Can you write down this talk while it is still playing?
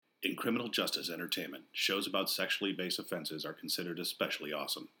In criminal justice entertainment, shows about sexually based offenses are considered especially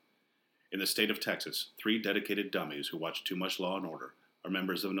awesome. In the state of Texas, 3 dedicated dummies who watch too much Law & Order are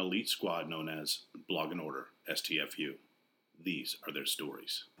members of an elite squad known as Blog & Order, STFU. These are their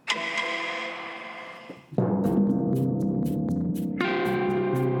stories.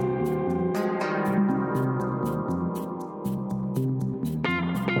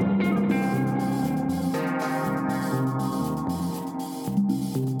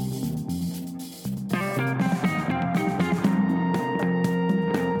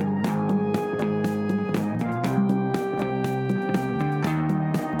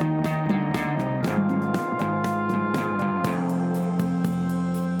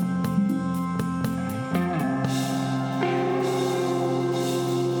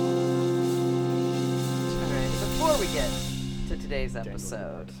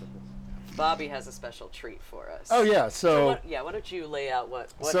 Episode. Bobby has a special treat for us. Oh yeah, why don't you lay out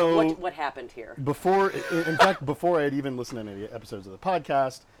what happened here? Before I had even listened to any episodes of the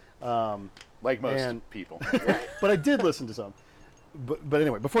podcast, like most people, but I did listen to some. But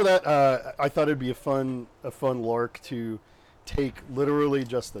anyway, before that, I thought it'd be a fun lark to take literally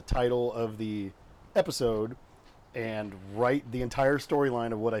just the title of the episode and write the entire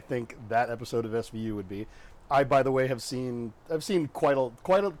storyline of what I think that episode of SVU would be. I, by the way, I've seen quite a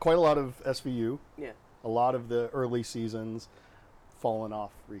lot of SVU. Yeah. A lot of the early seasons, fallen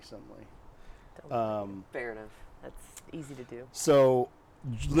off recently. Fair enough. That's easy to do. So,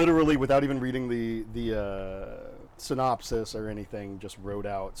 literally, without even reading the synopsis or anything, just wrote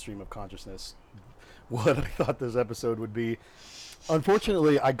out stream of consciousness what I thought this episode would be.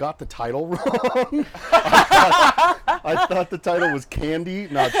 Unfortunately, I got the title wrong. I thought the title was Candy,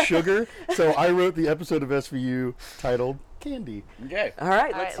 not Sugar. So I wrote the episode of SVU titled Candy. Okay. All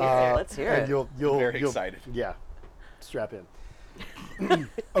right, let's hear it. You'll very excited. Yeah, strap in.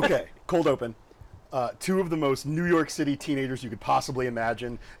 Okay, cold open. 2 of the most New York City teenagers you could possibly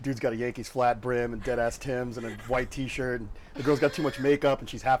imagine. Dude's got a Yankees flat brim and dead-ass Timbs and a white T-shirt. And the girl's got too much makeup and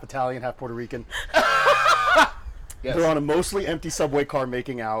she's half Italian, half Puerto Rican. Yes. They're on a mostly empty subway car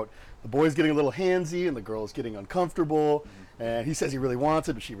making out. The boy's getting a little handsy and the girl is getting uncomfortable. Mm-hmm. And he says he really wants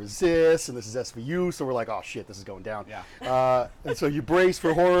it, but she resists. And this is SVU, so we're like, oh shit, this is going down. Yeah. And so you brace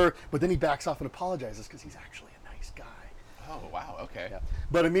for horror, but then he backs off and apologizes because he's actually a nice guy. Oh, wow, okay. Yeah.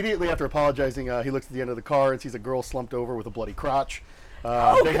 But immediately after apologizing, he looks at the end of the car and sees a girl slumped over with a bloody crotch.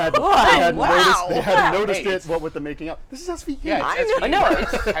 They hadn't noticed it. What with the making up? This is SVU. Yeah, I know.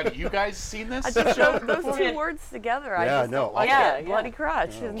 Have you guys seen this? I just those 2 words together. Yeah, I just no. like Yeah, bloody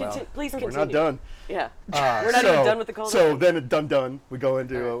crotch. Oh, wow. Please continue. We're not done. Yeah. We're not even done with the cold open. So then done. We go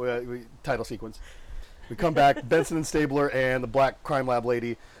into title sequence. We come back. Benson and Stabler and the Black Crime Lab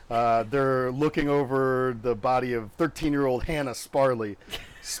lady. They're looking over the body of 13-year-old Hannah Sparley,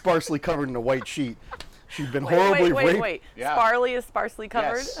 sparsely covered in a white sheet. She'd been horribly raped. Wait. Yeah. Sparley is sparsely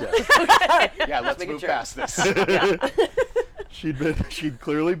covered? Yes. Yeah, let's move past this. She'd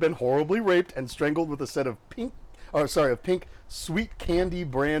clearly been horribly raped and strangled with a set of pink Sweet Candy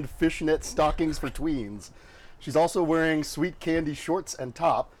brand fishnet stockings for tweens. She's also wearing Sweet Candy shorts and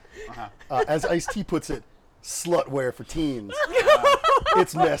top. As Ice-T puts it, slut wear for teens.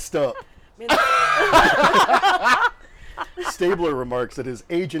 It's messed up. Stabler remarks that his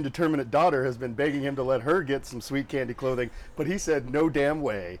age-indeterminate daughter has been begging him to let her get some Sweet Candy clothing, but he said no damn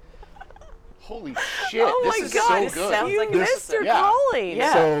way. Holy shit, Oh this my is God, so good. sounds You like missed her Yeah. calling.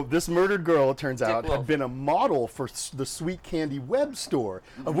 Yeah. So this murdered girl, it turns out, Wolf. had been a model for the Sweet Candy web store,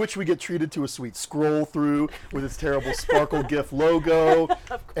 of which we get treated to a sweet scroll through with its terrible Sparkle GIF logo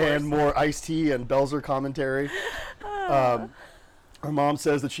and more Ice-T and Belzer commentary. Her mom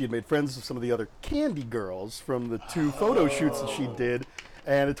says that she had made friends with some of the other Candy girls from the 2 photo shoots that she did,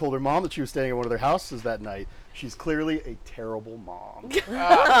 and it told her mom that she was staying at one of their houses that night. She's clearly a terrible mom.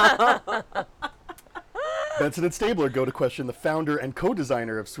 Benson and Stabler go to question the founder and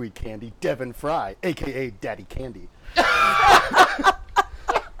co-designer of Sweet Candy, Devin Fry, a.k.a. Daddy Candy.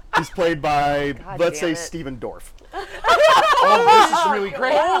 He's played by, let's say, Steven Dorff. Oh, this is really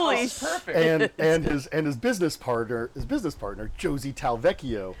great. Holy This is perfect. And his business partner, Josie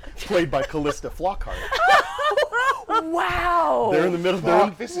Talvecchio, played by Callista Flockhart. Wow. They're in the middle.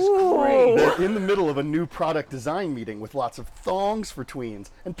 This is great. They're in the middle of a new product design meeting with lots of thongs for tweens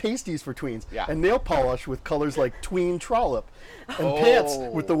and pasties for tweens and nail polish with colors like tween trollop and pants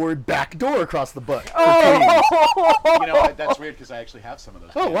with the word backdoor across the butt for tweens. You know, that's weird because I actually have some of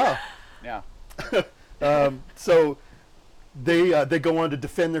those. Oh, wow. Yeah. So they go on to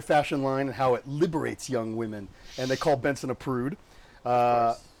defend their fashion line and how it liberates young women, and they call Benson a prude.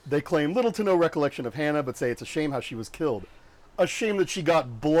 They claim little to no recollection of Hannah, but say it's a shame how she was killed. A shame that she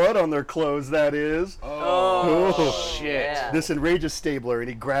got blood on their clothes, that is. Oh, shit. Yeah. This enrages Stabler, and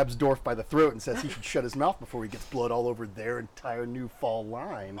he grabs Dorf by the throat and says he should shut his mouth before he gets blood all over their entire new fall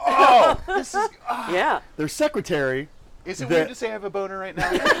line. Oh, this is. Yeah. Their secretary, Is it The- weird to say I have a boner right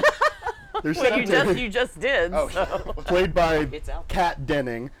now? their Well, you secretary, just did. Oh, so. played by It's out. Kat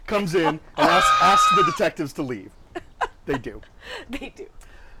Denning, comes in and asks the detectives to leave. They do. They do.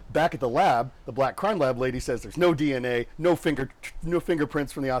 Back at the lab, the black crime lab lady says there's no DNA, no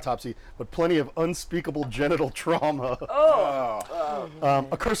fingerprints from the autopsy, but plenty of unspeakable genital trauma.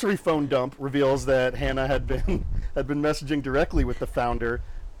 A cursory phone dump reveals that Hannah had been messaging directly with the founder,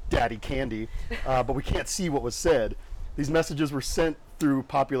 Daddy Candy, but we can't see what was said. These messages were sent through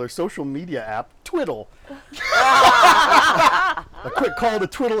popular social media app Twiddle. A quick call to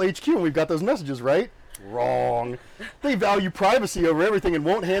Twiddle HQ, and we've got those messages, right? Wrong. They value privacy over everything and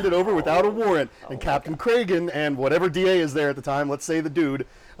won't hand it over without a warrant. And Captain Cragen and whatever DA is there at the time, let's say the dude,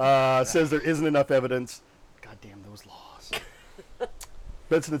 says there isn't enough evidence. God damn those laws.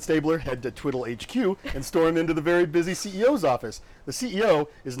 Benson and Stabler head to Twiddle HQ and storm into the very busy CEO's office. The CEO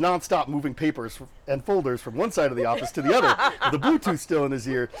is nonstop moving papers and folders from one side of the office to the other, with the Bluetooth still in his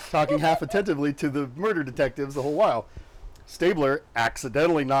ear, talking half attentively to the murder detectives the whole while. Stabler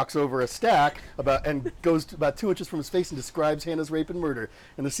accidentally knocks over a stack and goes to about 2 inches from his face and describes Hannah's rape and murder.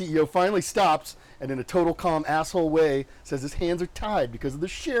 And the CEO finally stops and in a total calm asshole way says his hands are tied because of the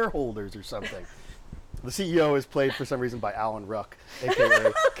shareholders or something. The CEO is played for some reason by Alan Ruck,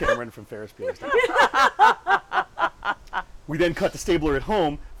 a.k.a. Cameron from Ferris Bueller's Day Off. We then cut to Stabler at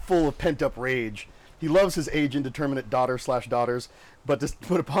home, full of pent-up rage. He loves his age-indeterminate daughter/daughters, but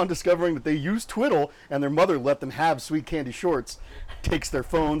upon discovering that they use Twiddle and their mother let them have sweet candy shorts, takes their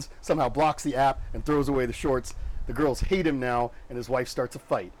phones, somehow blocks the app, and throws away the shorts. The girls hate him now, and his wife starts a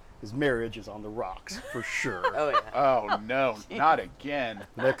fight. His marriage is on the rocks, for sure. Oh, yeah. Oh, no, not again.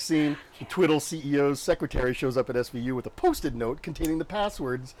 Next scene, the Twiddle CEO's secretary shows up at SVU with a post-it note containing the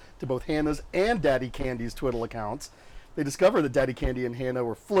passwords to both Hannah's and Daddy Candy's Twiddle accounts. They discover that Daddy Candy and Hannah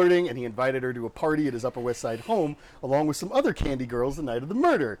were flirting, and he invited her to a party at his Upper West Side home, along with some other Candy girls the night of the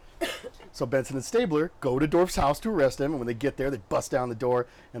murder. So Benson and Stabler go to Dorf's house to arrest him, and when they get there, they bust down the door,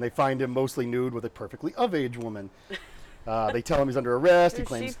 and they find him mostly nude with a perfectly of-age woman. They tell him he's under arrest. He Who's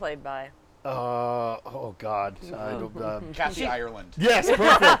claims... she played by? Oh, God. I don't, Kathy Ireland. yes,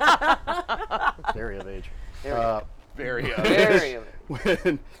 perfect. Very of age. Very. Very.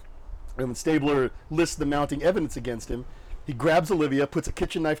 When Stabler lists the mounting evidence against him, he grabs Olivia, puts a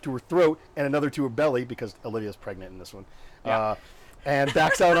kitchen knife to her throat and another to her belly, because Olivia's pregnant in this one, Yeah. and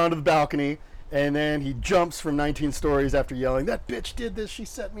backs out onto the balcony, and then he jumps from 19 stories after yelling, "That bitch did this, she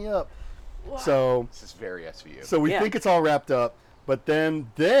set me up." So This is very SVU. we Yeah. think it's all wrapped up, but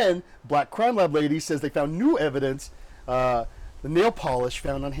then Black Crime Lab lady says they found new evidence, the nail polish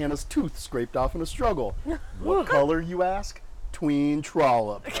found on Hannah's tooth scraped off in a struggle. What color, you ask? Tween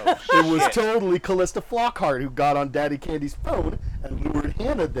trollop. It was totally Callista Flockhart who got on Daddy Candy's phone and lured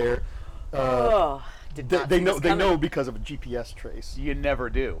Hannah there. Oh, did not They see know this they coming. know because of a GPS trace. You never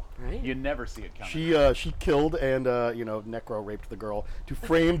do. Right. You never see it coming. She killed and necro raped the girl to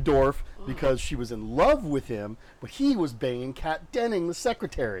frame Dorf because she was in love with him, but he was banging Kat Denning, the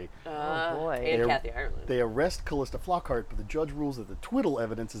secretary. Oh, boy. And They- Kathy Ireland. They arrest Callista Flockhart, but the judge rules that the Twiddle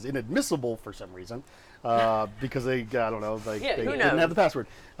evidence is inadmissible for some reason because they Yeah, they who didn't knows? have the password.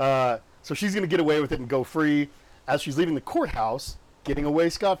 So she's going to get away with it and go free. As she's leaving the courthouse, getting away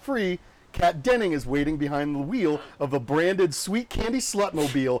scot-free, Kat Denning is waiting behind the wheel of a branded sweet candy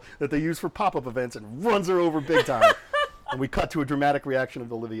slutmobile that they use for pop-up events and runs her over big time. And we cut to a dramatic reaction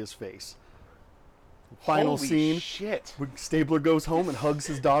of Olivia's face. Final Holy scene. shit. Stabler goes home and hugs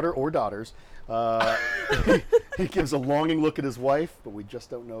his daughter or daughters. He gives a longing look at his wife, but we just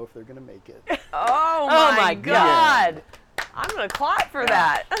don't know if they're going to make it. Oh, my my God. God. I'm going to clap for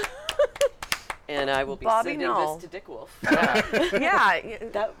that. And I will be Bobby sending Knoll. this to Dick Wolf. Yeah.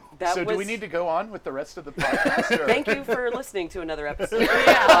 That So was, do we need to go on with the rest of the podcast? Or? Thank you for listening to another episode of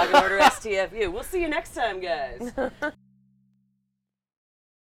Blog and Order STFU. We'll see you next time, guys.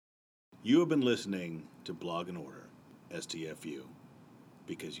 You have been listening to Blog and Order STFU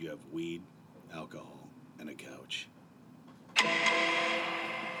because you have weed, alcohol, and a couch.